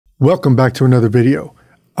Welcome back to another video.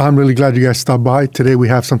 I'm really glad you guys stopped by. Today we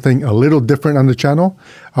have something a little different on the channel.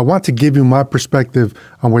 I want to give you my perspective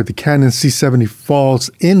on where the Canon C70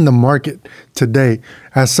 falls in the market today.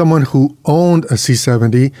 As someone who owned a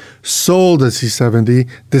C70, sold a C70,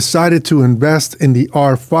 decided to invest in the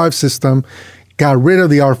R5 system, got rid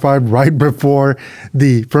of the R5 right before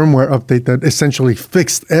the firmware update that essentially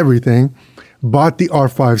fixed everything, bought the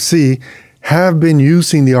R5C, have been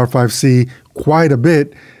using the R5C quite a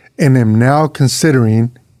bit, and am now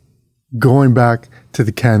considering going back to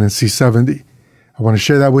the Canon C70. I want to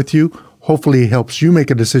share that with you. Hopefully it helps you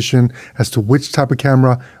make a decision as to which type of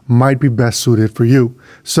camera might be best suited for you.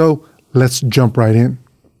 So let's jump right in.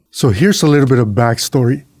 So here's a little bit of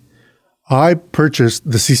backstory. I purchased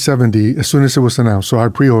the C70 as soon as it was announced, so I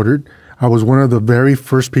pre-ordered. I was one of the very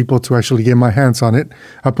first people to actually get my hands on it.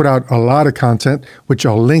 I put out a lot of content, which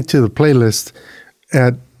I'll link to the playlist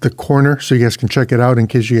at the corner so you guys can check it out in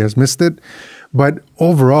case you guys missed it. But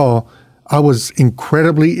overall, I was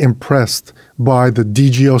incredibly impressed by the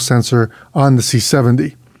DGO sensor on the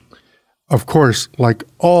C70. Of course, like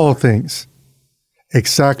all things,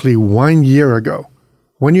 exactly 1 year ago,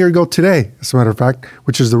 1 year ago today, as a matter of fact,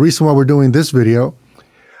 which is the reason why we're doing this video,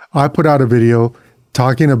 I put out a video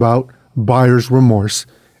talking about buyer's remorse,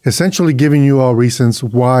 essentially giving you all reasons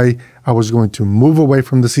why I was going to move away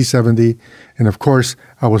from the C70. And of course,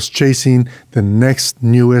 I was chasing the next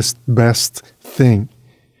newest best thing.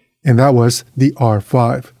 And that was the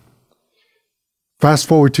R5. Fast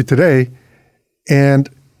forward to today, and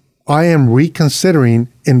I am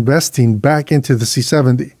reconsidering investing back into the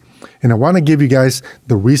C70. And I want to give you guys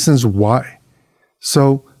the reasons why.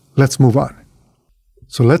 So let's move on.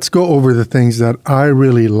 So let's go over the things that I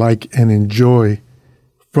really like and enjoy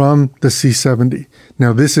from the C70.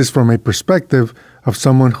 Now, this is from a perspective of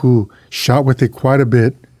someone who shot with it quite a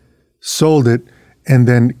bit, sold it, and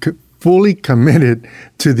then fully committed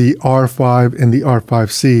to the R5 and the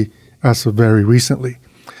R5C as of very recently.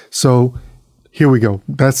 So here we go.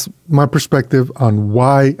 That's my perspective on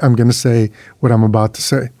why I'm going to say what I'm about to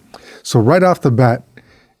say. So right off the bat,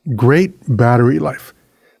 great battery life.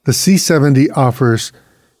 The C70 offers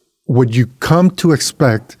what you come to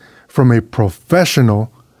expect from a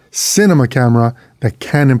professional cinema camera that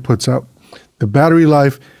Canon puts out. The battery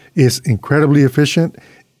life is incredibly efficient.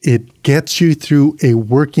 It gets you through a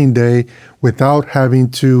working day without having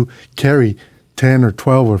to carry 10 or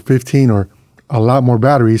 12 or 15 or a lot more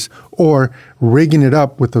batteries, or rigging it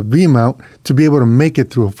up with a V-mount to be able to make it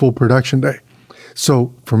through a full production day.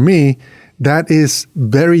 So for me, that is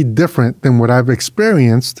very different than what I've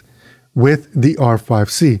experienced with the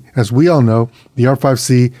R5C. As we all know, the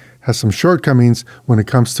R5C has some shortcomings when it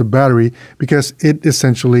comes to battery because it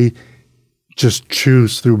essentially just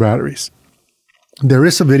chews through batteries. There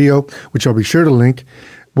is a video, which I'll be sure to link,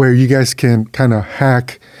 where you guys can kind of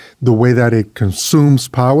hack the way that it consumes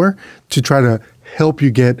power to try to help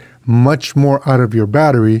you get much more out of your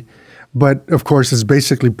battery. But of course, it's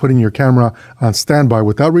basically putting your camera on standby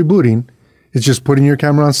without rebooting. It's just putting your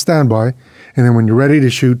camera on standby. And then when you're ready to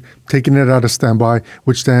shoot, taking it out of standby,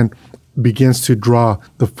 which then begins to draw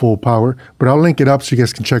the full power. But I'll link it up so you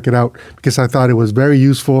guys can check it out because I thought it was very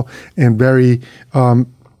useful and very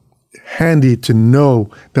handy to know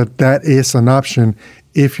that that is an option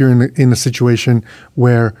if you're in a situation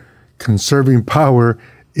where conserving power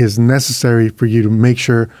is necessary for you to make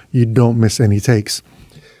sure you don't miss any takes.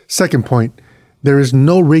 Second point, there is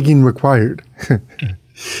no rigging required.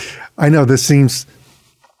 I know this seems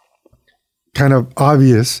kind of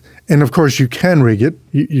obvious. And of course, you can rig it.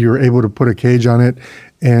 You're able to put a cage on it,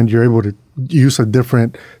 and you're able to use a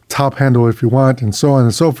different top handle if you want, and so on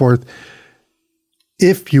and so forth,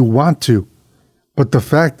 if you want to. But the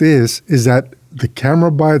fact is that the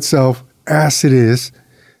camera by itself, as it is,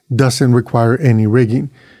 doesn't require any rigging.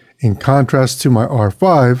 In contrast to my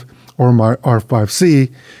R5 or my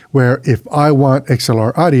R5C, where if I want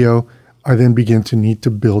XLR audio, I then begin to need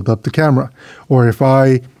to build up the camera. Or if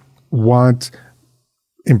I want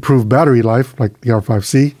improved battery life, like the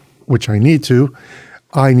R5C, which I need to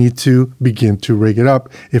begin to rig it up.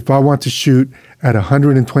 If I want to shoot at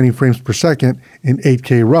 120 frames per second in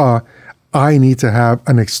 8K RAW, I need to have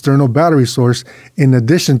an external battery source in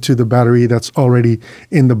addition to the battery that's already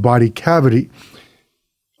in the body cavity.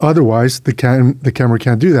 Otherwise, the camera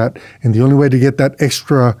can't do that. And the only way to get that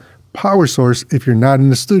extra power source, if you're not in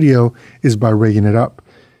the studio, is by rigging it up.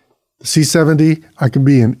 The C70, I can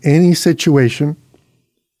be in any situation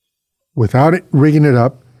without rigging it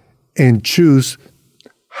up and choose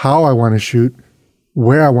how I want to shoot,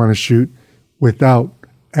 where I want to shoot, without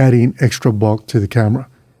adding extra bulk to the camera.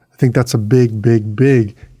 I think that's a big, big,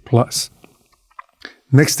 big plus.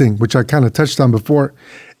 Next thing, which I kind of touched on before,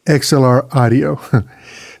 XLR audio.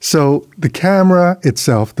 So the camera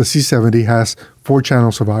itself, the C70, has 4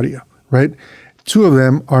 channels of audio, right? 2 of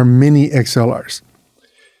them are mini XLRs.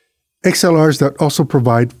 XLRs that also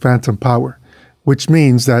provide phantom power, which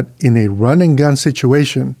means that in a run and gun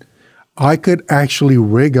situation, I could actually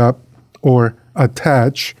rig up or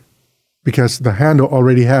attach, because the handle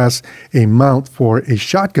already has a mount for a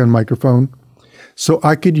shotgun microphone. So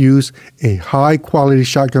I could use a high quality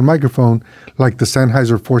shotgun microphone like the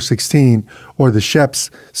Sennheiser 416 or the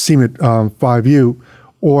Schoeps CMIT 5U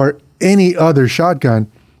or any other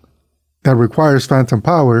shotgun that requires phantom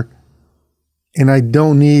power, and I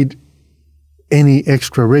don't need any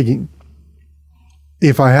extra rigging.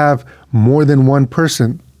 If I have more than one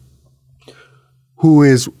person who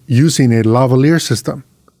is using a lavalier system,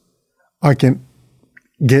 I can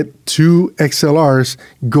get 2 XLRs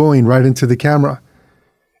going right into the camera.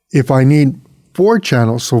 If I need 4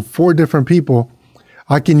 channels, so 4 different people,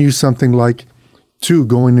 I can use something like 2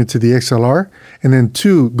 going into the XLR and then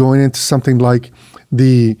 2 going into something like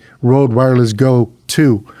the Rode Wireless Go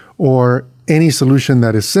 2 or any solution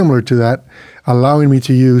that is similar to that, allowing me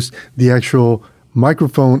to use the actual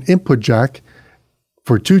microphone input jack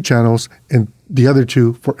for 2 channels and the other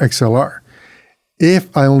 2 for XLR.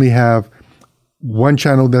 If I only have 1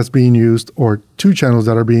 channel that's being used or 2 channels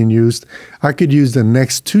that are being used, I could use the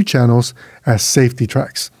next 2 channels as safety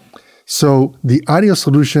tracks. So the audio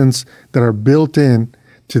solutions that are built in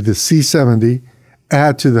to the C70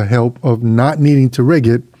 add to the help of not needing to rig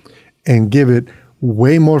it and give it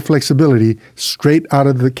way more flexibility straight out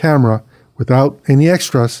of the camera without any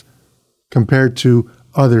extras compared to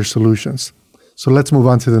other solutions. So let's move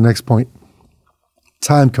on to the next point.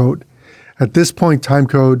 Timecode. At this point,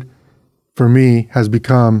 timecode for me has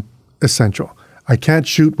become essential. I can't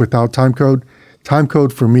shoot without timecode.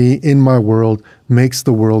 Timecode for me in my world makes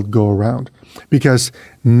the world go around, because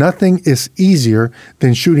nothing is easier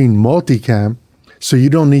than shooting multicam, so you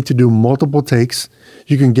don't need to do multiple takes.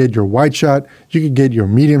 You can get your wide shot, you can get your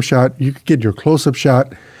medium shot, you can get your close-up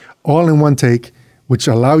shot all in one take, which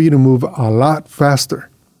allow you to move a lot faster.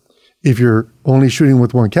 If you're only shooting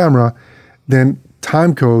with one camera, then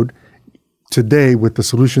timecode today with the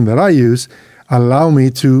solution that I use allow me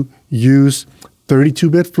to use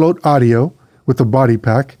 32-bit float audio with a body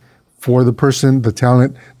pack for the person, the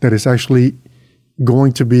talent that is actually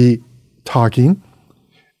going to be talking.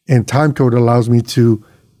 And timecode allows me to,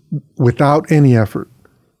 without any effort,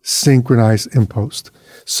 synchronize in post.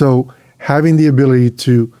 So having the ability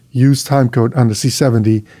to use timecode on the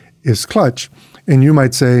C70 is clutch. And you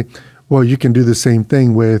might say, well, you can do the same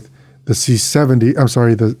thing with the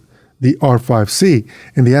C70, the R5C.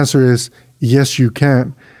 And the answer is, yes, you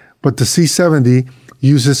can. But the C70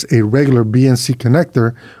 uses a regular BNC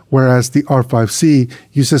connector, whereas the R5C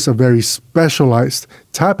uses a very specialized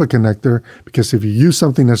type of connector, because if you use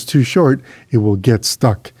something that's too short, it will get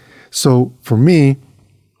stuck. So for me,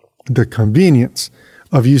 the convenience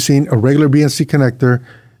of using a regular BNC connector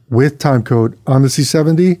with timecode on the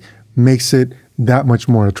C70 makes it that much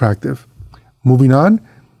more attractive. Moving on,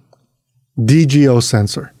 DGO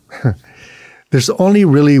sensor. There's only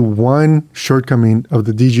really one shortcoming of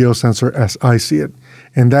the DGO sensor as I see it,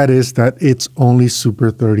 and that is that it's only Super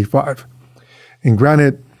 35. And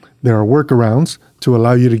granted, there are workarounds to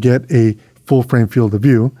allow you to get a full frame field of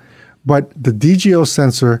view, but the DGO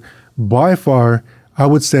sensor by far, I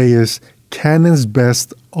would say, is Canon's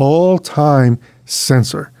best all-time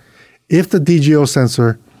sensor. If the DGO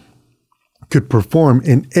sensor could perform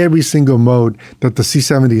in every single mode that the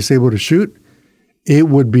C70 is able to shoot, it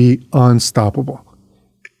would be unstoppable.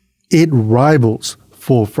 It rivals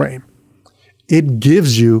full frame. It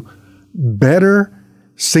gives you better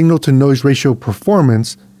signal to noise ratio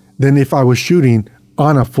performance than if I was shooting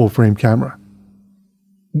on a full frame camera.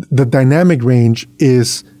 The dynamic range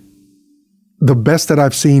is the best that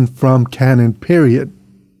I've seen from Canon, period.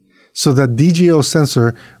 So that DGO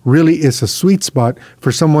sensor really is a sweet spot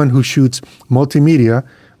for someone who shoots multimedia,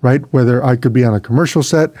 right? Whether I could be on a commercial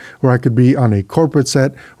set, or I could be on a corporate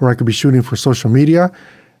set, or I could be shooting for social media.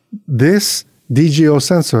 This DGO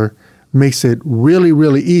sensor makes it really,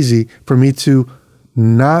 really easy for me to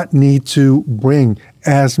not need to bring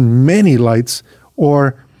as many lights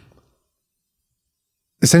or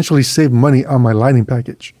essentially save money on my lighting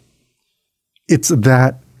package. It's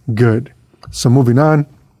that good. So moving on,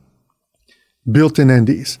 built-in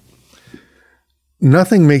NDs.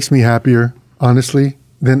 Nothing makes me happier, honestly,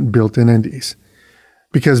 than built-in NDs.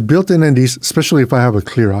 Because built-in NDs, especially if I have a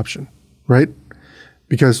clear option, right?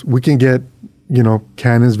 Because we can get,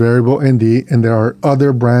 Canon's variable ND, and there are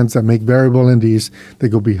other brands that make variable NDs that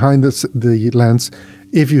go behind the lens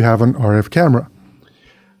if you have an RF camera.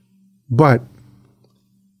 But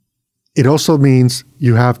it also means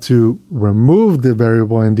you have to remove the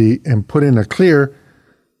variable ND and put in a clear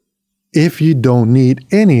if you don't need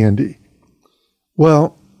any ND.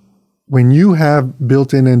 Well, when you have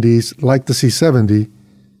built-in NDs like the C70,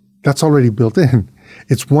 that's already built in.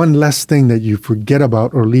 It's one less thing that you forget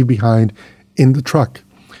about or leave behind in the truck.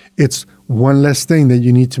 It's one less thing that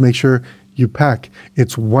you need to make sure you pack.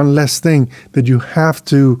 It's one less thing that you have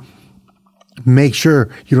to make sure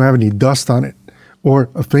you don't have any dust on it or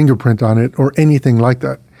a fingerprint on it or anything like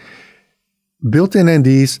that. Built-in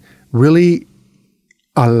NDs really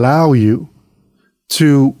allow you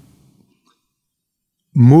to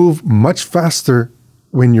move much faster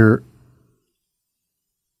when you're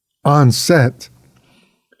on set,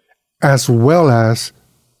 as well as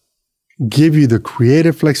give you the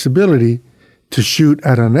creative flexibility to shoot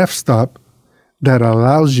at an f-stop that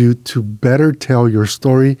allows you to better tell your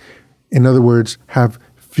story. In other words, have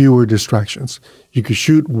fewer distractions. You could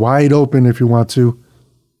shoot wide open if you want to.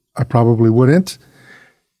 I probably wouldn't.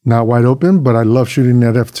 Not wide open, but I love shooting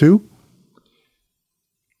at f2.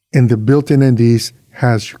 And the built-in NDs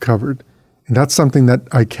has you covered. And that's something that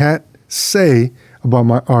I can't say about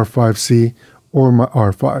my R5C or my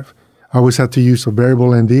R5. I always had to use a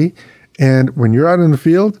variable ND. And when you're out in the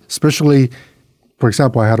field, especially, for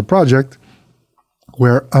example, I had a project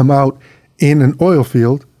where I'm out in an oil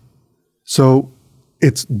field. So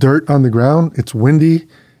it's dirt on the ground. It's windy.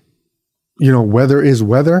 Weather is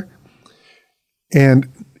weather. And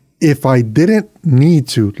if I didn't need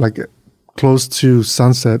to, like close to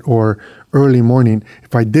sunset or early morning,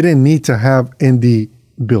 if I didn't need to have ND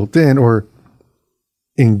built in or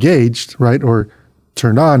engaged, right, or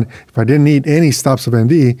turned on, if I didn't need any stops of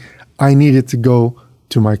ND, I needed to go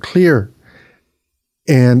to my clear.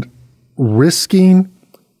 And risking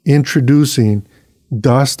introducing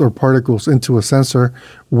dust or particles into a sensor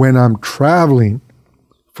when I'm traveling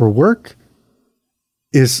for work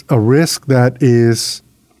is a risk that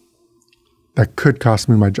could cost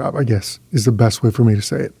me my job, I guess, is the best way for me to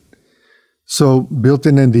say it. So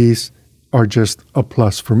built-in NDs are just a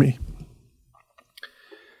plus for me.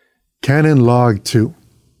 Canon Log 2.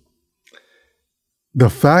 The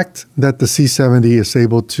fact that the C70 is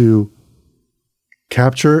able to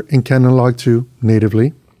capture in Canon Log 2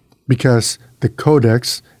 natively, because the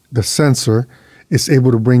codecs, the sensor, is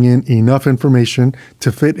able to bring in enough information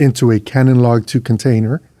to fit into a Canon Log 2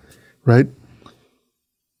 container, right?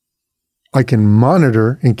 I can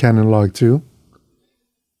monitor in Canon Log 2.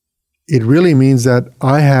 It really means that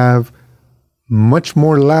I have much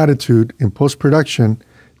more latitude in post-production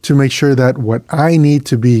to make sure that what I need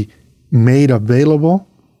to be made available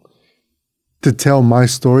to tell my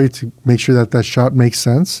story, to make sure that that shot makes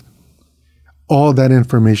sense, all that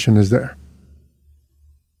information is there.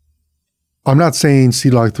 I'm not saying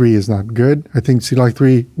C-Log 3 is not good. I think C-Log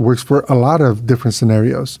 3 works for a lot of different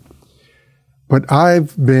scenarios. But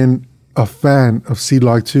I've been a fan of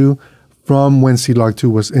C-Log 2 from when C-Log 2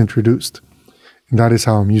 was introduced. And that is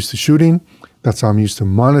how I'm used to shooting. That's how I'm used to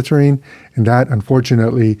monitoring. And that,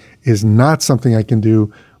 unfortunately, is not something I can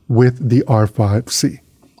do with the R5C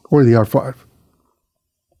or the R5.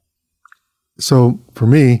 So for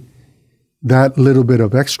me, that little bit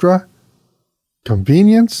of extra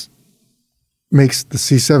convenience makes the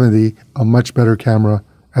C70 a much better camera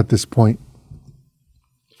at this point.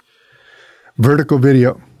 Vertical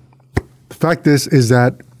video. The fact is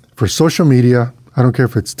that for social media, I don't care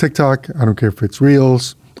if it's TikTok, I don't care if it's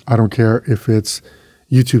Reels, I don't care if it's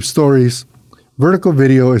YouTube stories, vertical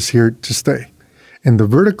video is here to stay. And the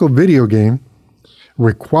vertical video game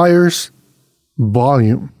requires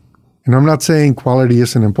volume. And I'm not saying quality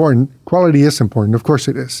isn't important. Quality is important, of course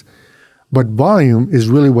it is. But volume is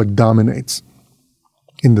really what dominates.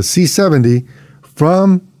 In the C70,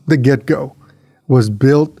 from the get-go, was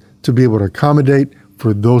built to be able to accommodate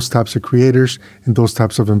for those types of creators and those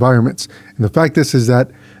types of environments. And the fact is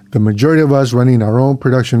that the majority of us running our own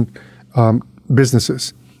production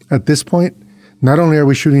businesses, at this point, not only are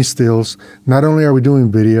we shooting stills, not only are we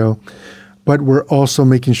doing video, but we're also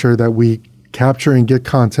making sure that we capture and get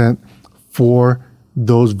content for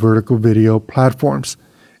those vertical video platforms.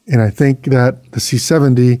 And I think that the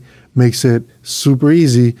C70 makes it super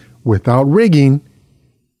easy without rigging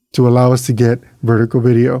to allow us to get vertical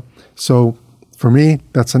video. So for me,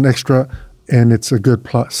 that's an extra and it's a good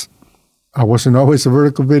plus. I wasn't always a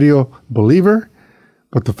vertical video believer,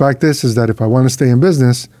 but the fact is that if I want to stay in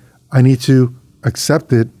business, I need to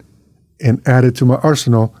accept it and add it to my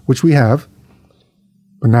arsenal, which we have,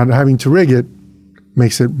 but not having to rig it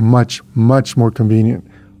makes it much, much more convenient.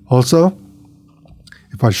 Also,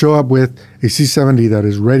 if I show up with a C70 that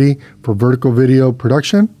is ready for vertical video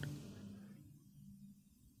production,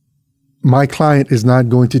 my client is not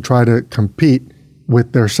going to try to compete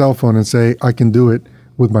with their cell phone and say, I can do it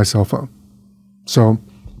with my cell phone. So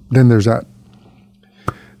then there's that.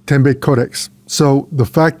 10-bit codecs. So the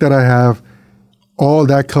fact that I have all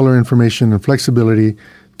that color information and flexibility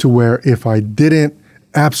to where if I didn't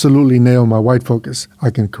absolutely nail my white focus,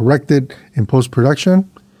 I can correct it in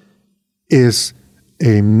post-production is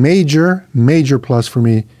a major, major plus for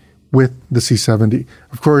me with the C70.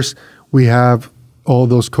 Of course, we have all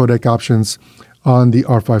those codec options on the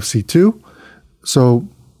R5C2. So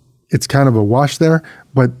it's kind of a wash there,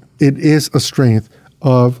 but it is a strength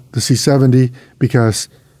of the C70 because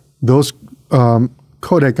those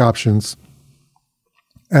codec options,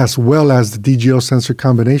 as well as the DGO sensor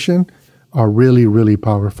combination, are really, really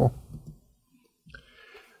powerful.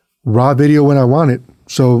 Raw video when I want it.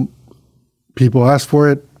 So people asked for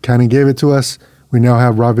it, Canon gave it to us. We now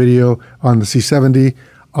have raw video on the C70.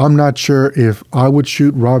 I'm not sure if I would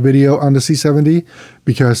shoot raw video on the C70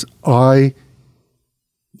 because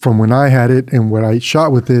from when I had it and what I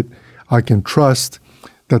shot with it, I can trust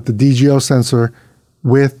that the DGO sensor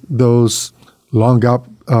with those long up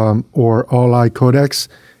or all eye codecs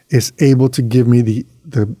is able to give me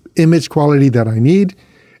the image quality that I need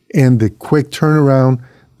and the quick turnaround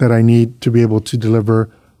that I need to be able to deliver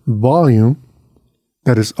volume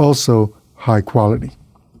that is also high quality.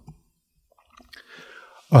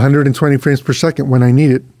 120 frames per second when I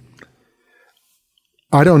need it.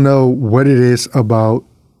 I don't know what it is about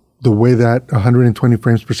the way that 120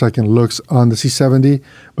 frames per second looks on the C70,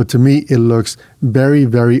 but to me, it looks very,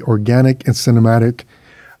 very organic and cinematic.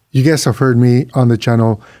 You guys have heard me on the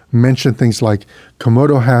channel mention things like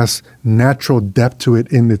Komodo has natural depth to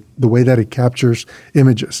it in the way that it captures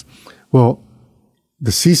images. Well,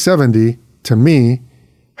 the C70, to me,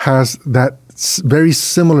 has that very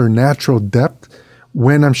similar natural depth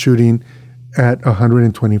when I'm shooting at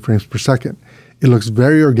 120 frames per second. It looks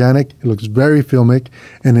very organic, it looks very filmic,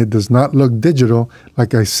 and it does not look digital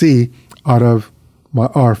like I see out of my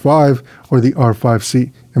R5 or the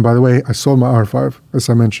R5C. And by the way, I sold my R5, as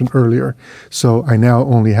I mentioned earlier, so I now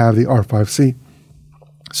only have the R5C.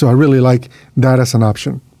 So I really like that as an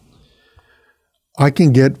option. I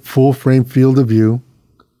can get full frame field of view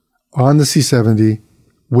on the C70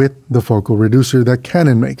 with the focal reducer that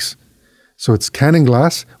Canon makes. So it's Canon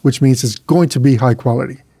glass, which means it's going to be high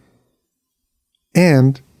quality.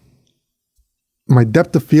 And my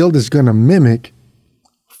depth of field is going to mimic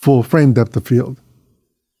full frame depth of field.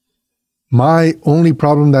 My only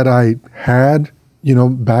problem that I had,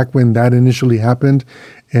 back when that initially happened,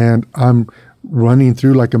 and I'm running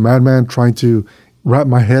through like a madman trying to wrap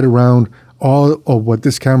my head around all of what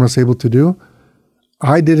this camera is able to do,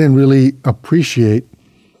 I didn't really appreciate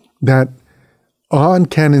that on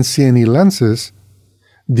Canon C70 lenses,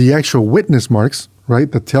 the actual witness marks,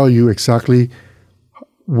 right, that tell you exactly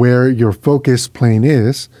where your focus plane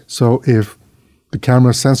is. So if the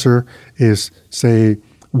camera sensor is, say,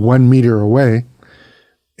 1 meter away,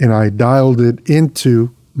 and I dialed it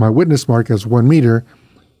into my witness mark as 1 meter,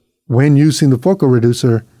 when using the focal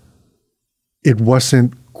reducer, it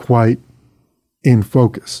wasn't quite in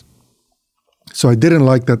focus. So I didn't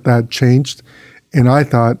like that changed, and I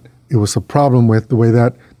thought it was a problem with the way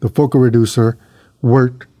that the focal reducer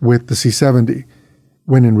worked with the C70,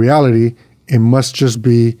 when in reality, it must just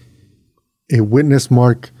be a witness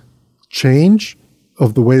mark change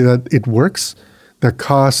of the way that it works that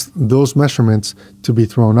caused those measurements to be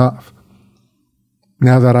thrown off.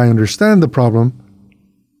 Now that I understand the problem,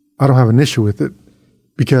 I don't have an issue with it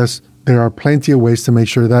because there are plenty of ways to make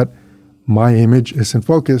sure that my image is in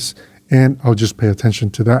focus, and I'll just pay attention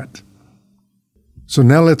to that. So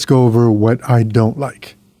now let's go over what I don't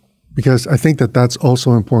like, because I think that that's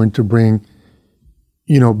also important to bring,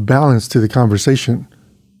 balance to the conversation,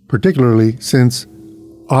 particularly since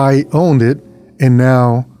I owned it and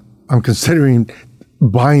now I'm considering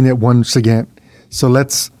buying it once again. So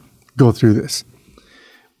let's go through this.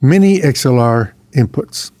 Mini XLR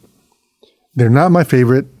inputs. They're not my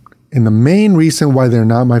favorite, and the main reason why they're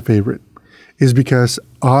not my favorite is because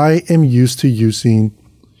I am used to using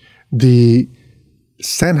the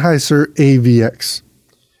Sennheiser AVX,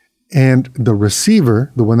 and the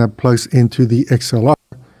receiver, the one that plugs into the XLR,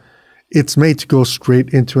 it's made to go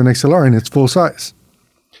straight into an XLR and it's full size,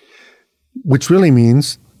 which really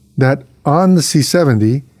means that on the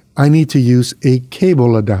C70, I need to use a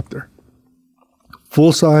cable adapter,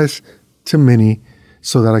 full size to mini,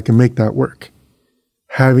 so that I can make that work.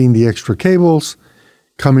 Having the extra cables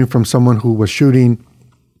coming from someone who was shooting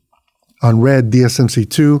on red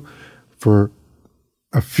DSMC2 for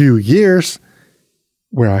a few years,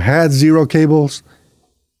 where I had 0 cables,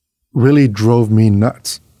 really drove me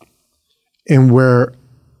nuts. And where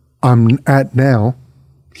I'm at now,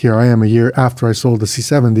 here I am a year after I sold the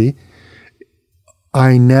C70,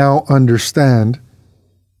 I now understand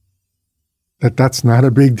that that's not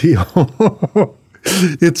a big deal.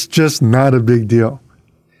 It's just not a big deal.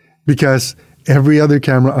 Because every other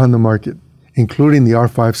camera on the market, including the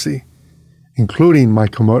R5C, including my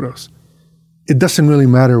Komodos, it doesn't really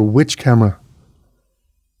matter which camera.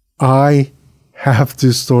 I have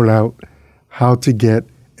to sort out how to get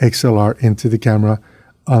XLR into the camera,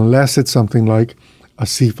 unless it's something like a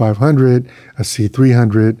C500, a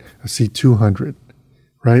C300, a C200,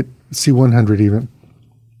 right? C100 even.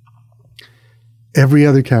 Every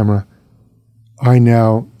other camera, I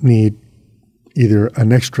now need either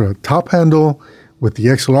an extra top handle with the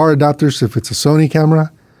XLR adapters if it's a Sony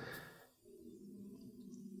camera.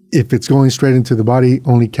 If it's going straight into the body,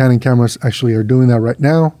 only Canon cameras actually are doing that right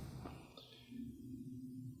now.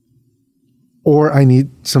 Or I need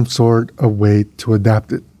some sort of way to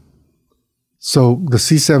adapt it. So the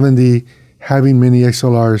C70 having mini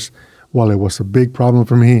XLRs, while it was a big problem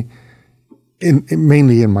for me,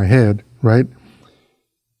 mainly in my head, right?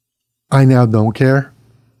 I now don't care.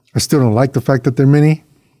 I still don't like the fact that they're mini,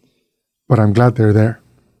 but I'm glad they're there.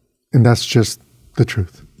 And that's just the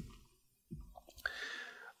truth.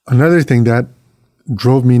 Another thing that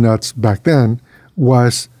drove me nuts back then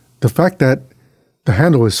was the fact that the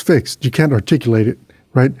handle is fixed. You can't articulate it,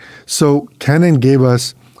 right? So Canon gave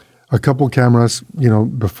us a couple cameras,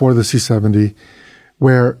 before the C70,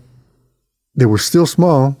 where they were still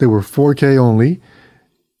small. They were 4K only.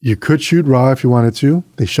 You could shoot RAW if you wanted to.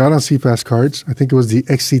 They shot on CFast cards. I think it was the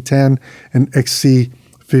XC10 and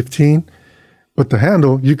XC15. But the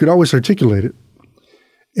handle, you could always articulate it.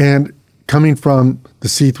 And coming from the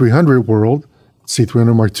C300 world,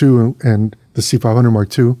 C300 Mark II and the C500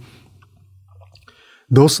 Mark II,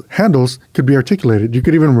 those handles could be articulated. You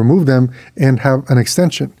could even remove them and have an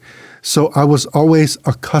extension. So I was always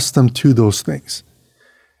accustomed to those things.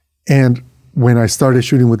 And when I started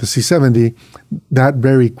shooting with the C70, that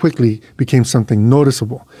very quickly became something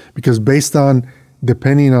noticeable, because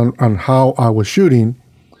depending on how I was shooting,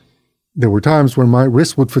 there were times where my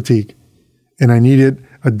wrist would fatigue and I needed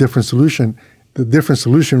a different solution. The different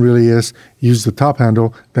solution really is use the top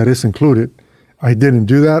handle that is included. I didn't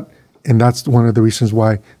do that. And that's one of the reasons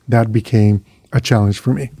why that became a challenge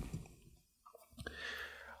for me.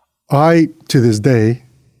 I, to this day,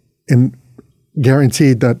 am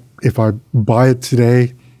guaranteed that if I buy it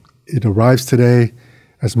today, it arrives today,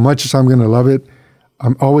 as much as I'm going to love it,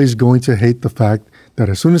 I'm always going to hate the fact that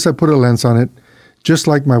as soon as I put a lens on it, just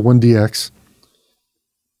like my 1DX,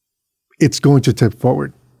 it's going to tip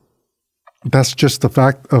forward. That's just the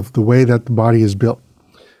fact of the way that the body is built.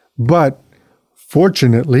 But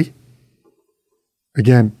fortunately,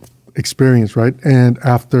 again, experience, right? And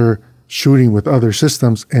after shooting with other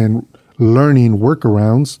systems and learning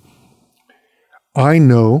workarounds, I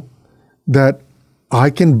know that I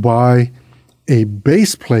can buy a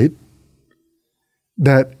base plate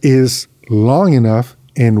that is long enough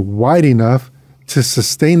and wide enough to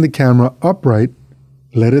sustain the camera upright,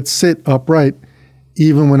 let it sit upright,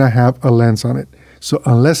 even when I have a lens on it. So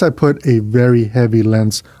unless I put a very heavy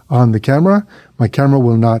lens on the camera, my camera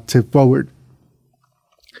will not tip forward.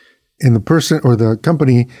 And the person or the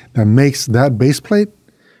company that makes that base plate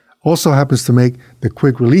also happens to make the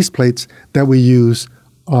quick release plates that we use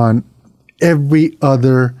on every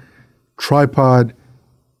other tripod,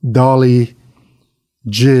 dolly,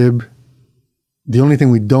 jib. The only thing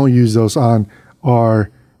we don't use those on are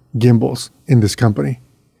gimbals in this company,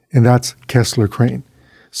 and that's Kessler crane.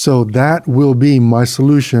 So that will be my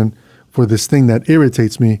solution for this thing that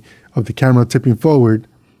irritates me of the camera tipping forward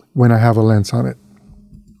when I have a lens on it.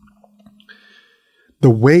 The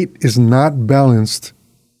weight is not balanced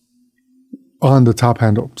on the top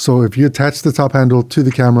handle. So if you attach the top handle to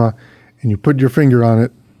the camera and you put your finger on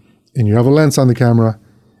it and you have a lens on the camera,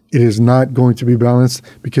 it is not going to be balanced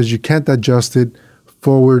because you can't adjust it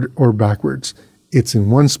forward or backwards. It's in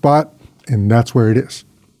one spot and that's where it is.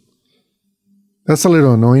 That's a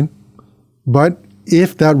little annoying, but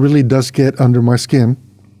if that really does get under my skin,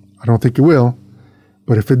 I don't think it will,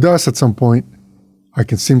 but if it does at some point, I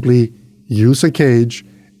can simply use a cage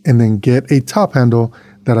and then get a top handle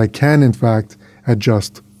that I can in fact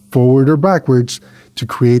adjust forward or backwards to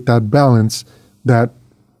create that balance that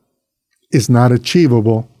is not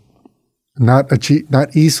achievable, not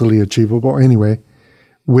easily achievable anyway,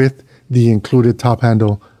 with the included top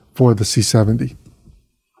handle for the C70.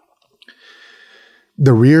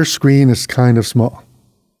 the rear screen is kind of small.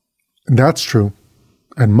 And that's true.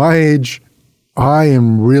 At my age, I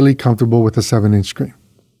am really comfortable with a 7-inch screen.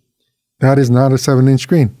 That is not a 7-inch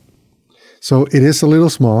screen. So it is a little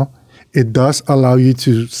small. It does allow you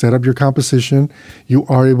to set up your composition. You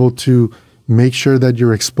are able to make sure that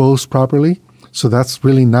you're exposed properly. So that's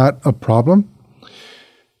really not a problem.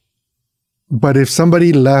 But if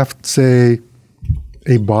somebody left, say,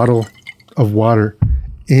 a bottle of water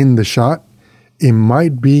in the shot, it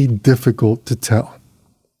might be difficult to tell.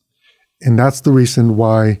 And that's the reason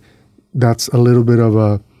why that's a little bit of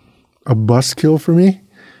a buzzkill for me.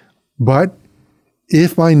 But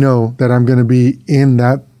if I know that I'm going to be in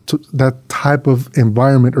that type of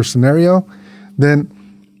environment or scenario, then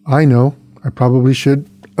I know I probably should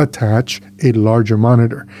attach a larger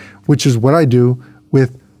monitor, which is what I do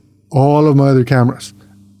with all of my other cameras.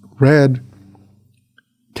 Red,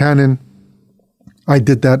 Canon, I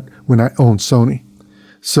did that when I owned Sony.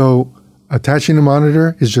 So attaching a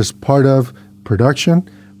monitor is just part of production,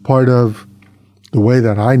 part of the way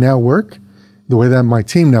that I now work, the way that my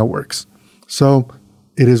team now works. So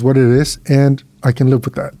it is what it is, and I can live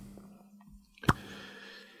with that.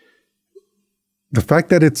 The fact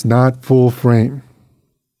that it's not full frame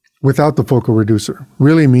without the focal reducer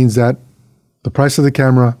really means that the price of the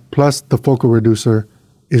camera plus the focal reducer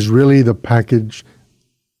is really the package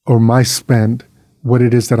or my spend, what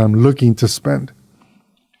it is that I'm looking to spend.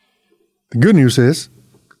 The good news is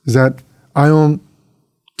that I own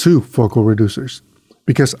 2 focal reducers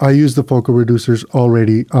because I use the focal reducers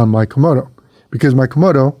already on my Komodo. Because my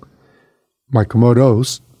Komodos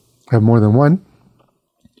have more than one,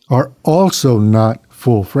 are also not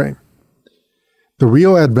full frame. The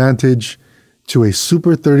real advantage to a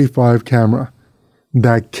Super 35 camera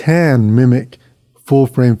that can mimic full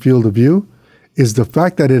frame field of view is the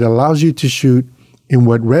fact that it allows you to shoot in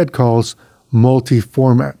what Red calls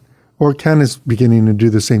multi-format, or Canon is beginning to do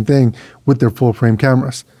the same thing with their full frame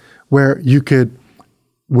cameras, where you could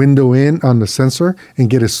window in on the sensor and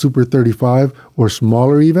get a Super 35 or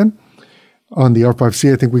smaller even. On the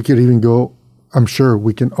R5C, I think we could even go, I'm sure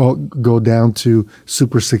we can all go down to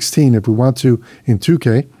Super 16 if we want to in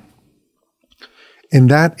 2K. And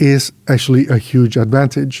that is actually a huge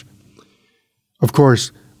advantage. Of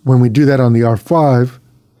course, when we do that on the R5,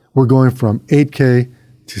 we're going from 8K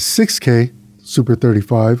to 6K Super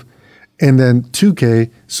 35 and then 2K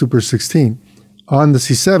Super 16. On the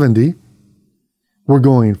C70, we're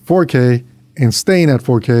going 4K and staying at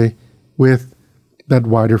 4K with that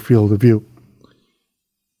wider field of view.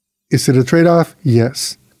 Is it a trade-off?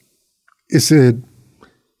 Yes. Is it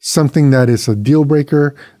something that is a deal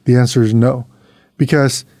breaker? The answer is no.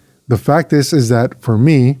 Because the fact is that for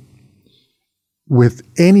me, with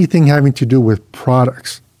anything having to do with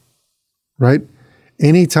products, right?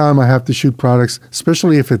 Anytime I have to shoot products,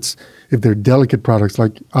 especially if they're delicate products,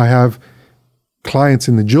 like I have clients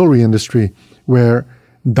in the jewelry industry where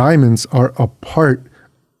diamonds are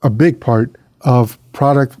a big part of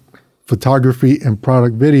product photography and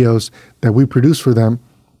product videos that we produce for them.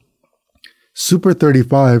 Super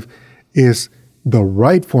 35 is the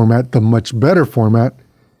right format, the much better format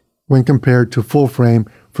when compared to full frame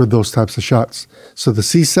for those types of shots. So the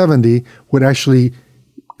C70 would actually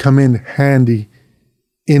come in handy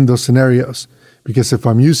in those scenarios, because if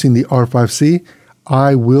I'm using the R5C,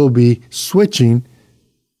 I will be switching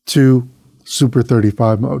to Super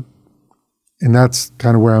 35 mode. And that's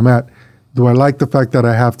kind of where I'm at. Do I like the fact that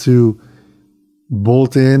I have to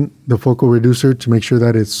bolt in the focal reducer to make sure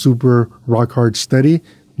that it's super rock hard steady?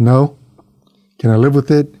 No. Can I live with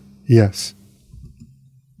it? Yes.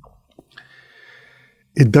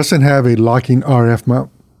 It doesn't have a locking RF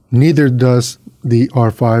mount. Neither does the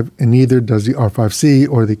R5 and neither does the R5C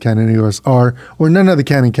or the Canon EOS R or none of the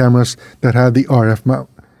Canon cameras that have the RF mount.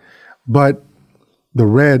 But the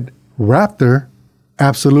Red Raptor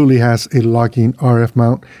absolutely has a locking RF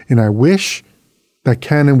mount, and I wish that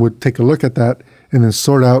Canon would take a look at that and then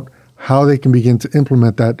sort out how they can begin to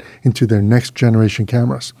implement that into their next generation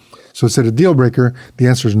cameras. So is it a deal breaker? The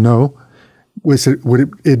answer is no.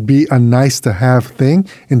 Would it be a nice to have thing?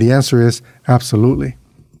 And the answer is absolutely.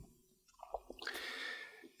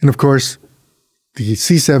 And of course, the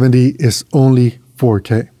C70 is only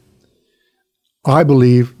 4K. I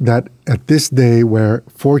believe that at this day where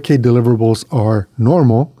 4K deliverables are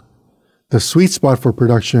normal, the sweet spot for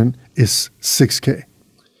production is 6K.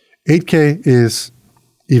 8K is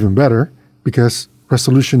even better because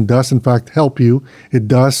resolution does in fact help you. It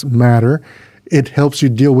does matter. It helps you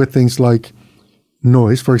deal with things like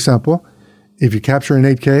noise. For example, if you capture in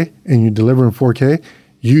 8K and you deliver in 4K,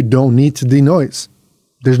 you don't need to denoise.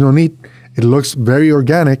 There's no need. It looks very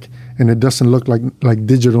organic and it doesn't look like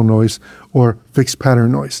digital noise or fixed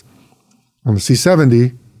pattern noise. On the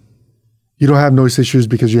C70, you don't have noise issues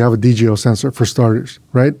because you have a DGO sensor for starters,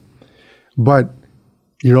 right? But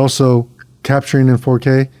you're also capturing in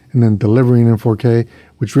 4K and then delivering in 4K,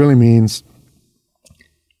 which really means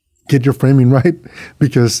get your framing right,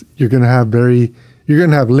 because you're going to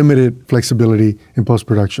have limited flexibility in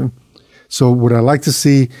post-production. So would I like to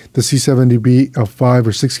see the C70 be a 5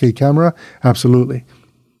 or 6K camera? Absolutely.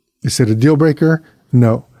 Is it a deal breaker?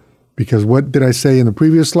 No. Because what did I say in the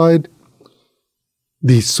previous slide?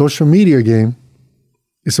 The social media game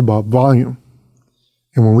is about volume.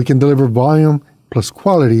 And when we can deliver volume plus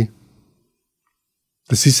quality,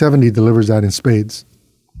 the C70 delivers that in spades.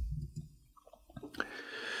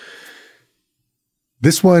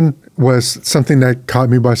 This one was something that caught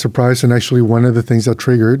me by surprise, and actually one of the things that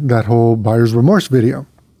triggered that whole buyer's remorse video.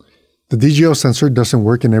 The DGO sensor doesn't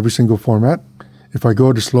work in every single format. If I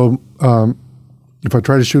go to if I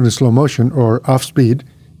try to shoot in slow motion or off speed,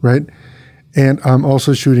 right, and I'm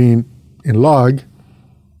also shooting in log,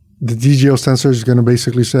 the DGO sensor is going to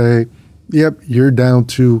basically say, yep, you're down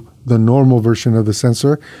to the normal version of the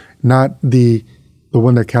sensor, not the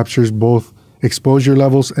one that captures both exposure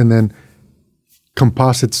levels and then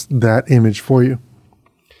composites that image for you.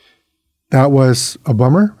 That was a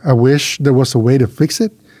bummer. I wish there was a way to fix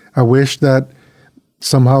it. I wish that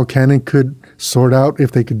somehow Canon could sort out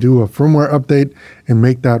if they could do a firmware update and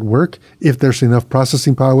make that work, if there's enough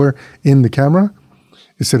processing power in the camera.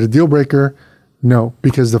 Is it a deal breaker? No,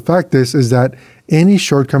 because the fact is that any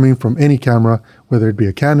shortcoming from any camera, whether it be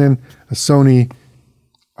a Canon, a Sony,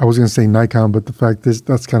 I was going to say Nikon, but the fact is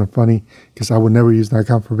that's kind of funny because I would never use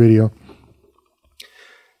Nikon for video.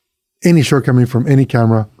 Any shortcoming from any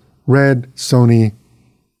camera, Red, Sony,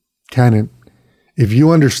 Canon, if you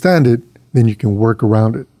understand it, then you can work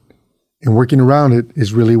around it. And working around it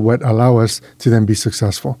is really what allows us to then be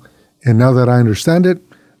successful. And now that I understand it,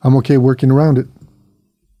 I'm okay working around it.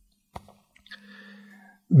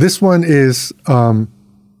 This one is, I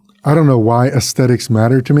don't know why aesthetics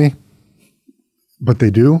matter to me, but they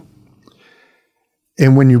do.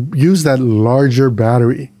 And when you use that larger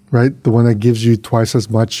battery, right, the one that gives you twice as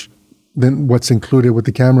much than what's included with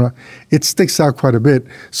the camera, it sticks out quite a bit.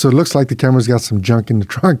 So it looks like the camera's got some junk in the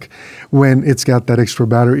trunk when it's got that extra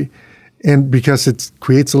battery. And because it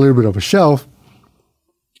creates a little bit of a shelf,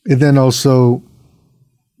 it then also,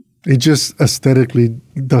 it just aesthetically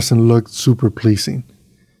doesn't look super pleasing.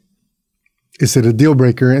 Is it a deal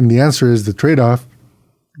breaker? And the answer is the trade-off,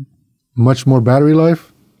 much more battery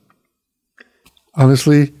life.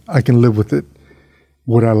 Honestly, I can live with it.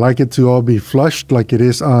 Would I like it to all be flushed like it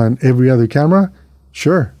is on every other camera?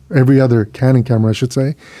 Sure. Every other Canon camera, I should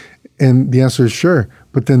say. And the answer is sure.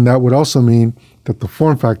 But then that would also mean that the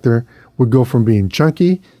form factor would go from being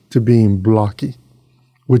chunky to being blocky,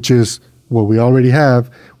 which is what we already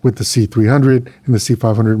have with the C300 and the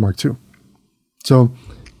C500 Mark II. So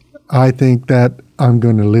I think that I'm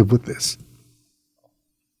going to live with this.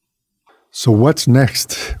 So what's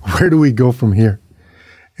next? Where do we go from here?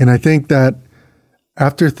 And I think that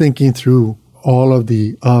after thinking through all of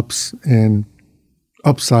the ups and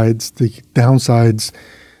upsides, the downsides,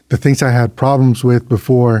 the things I had problems with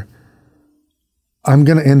before, I'm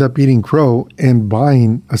going to end up eating crow and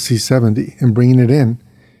buying a C70 and bringing it in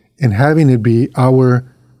and having it be our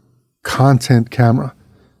content camera,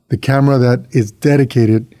 the camera that is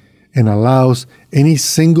dedicated and allows any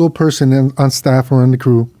single person on staff or on the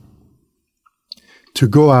crew to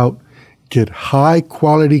go out, get high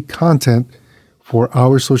quality content for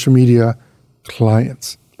our social media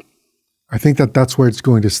clients. I think that that's where it's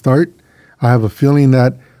going to start. I have a feeling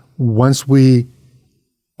that once we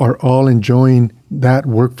are all enjoying that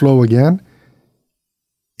workflow again,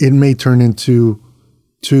 it may turn into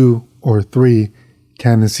 2 or 3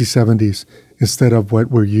 Canon C70s instead of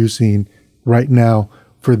what we're using right now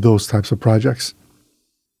for those types of projects.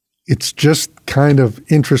 It's just kind of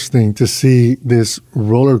interesting to see this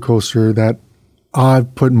roller coaster that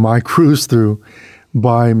I've put my crews through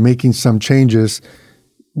by making some changes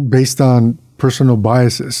based on personal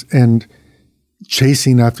biases and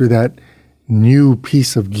chasing after that new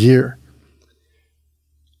piece of gear.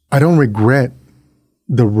 I don't regret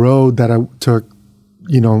the road that I took,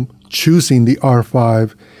 choosing the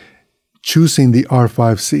R5, choosing the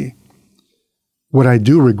R5C. What I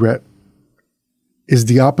do regret is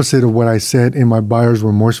the opposite of what I said in my buyer's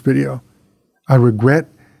remorse video. I regret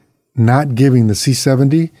not giving the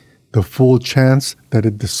C70 the full chance that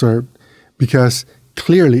it deserved, because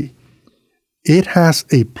clearly it has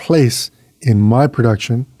a place in my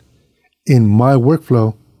production, in my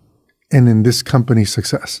workflow, and in this company's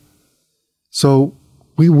success. So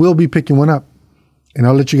we will be picking one up, and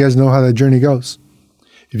I'll let you guys know how that journey goes.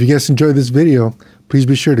 If you guys enjoyed this video, please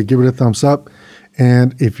be sure to give it a thumbs up.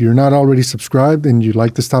 And if you're not already subscribed and you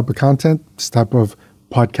like this type of content, this type of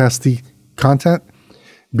podcasty content,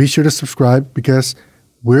 be sure to subscribe, because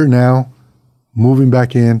we're now moving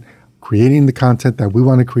back in, creating the content that we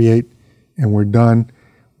want to create, and we're done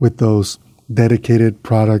with those dedicated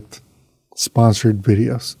product sponsored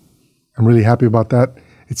videos. I'm really happy about that.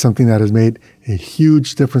 It's something that has made a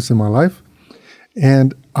huge difference in my life.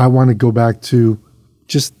 And I want to go back to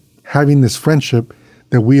just having this friendship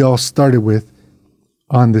that we all started with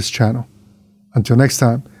on this channel. Until next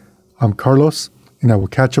time, I'm Carlos, and I will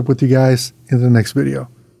catch up with you guys in the next video.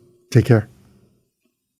 Take care.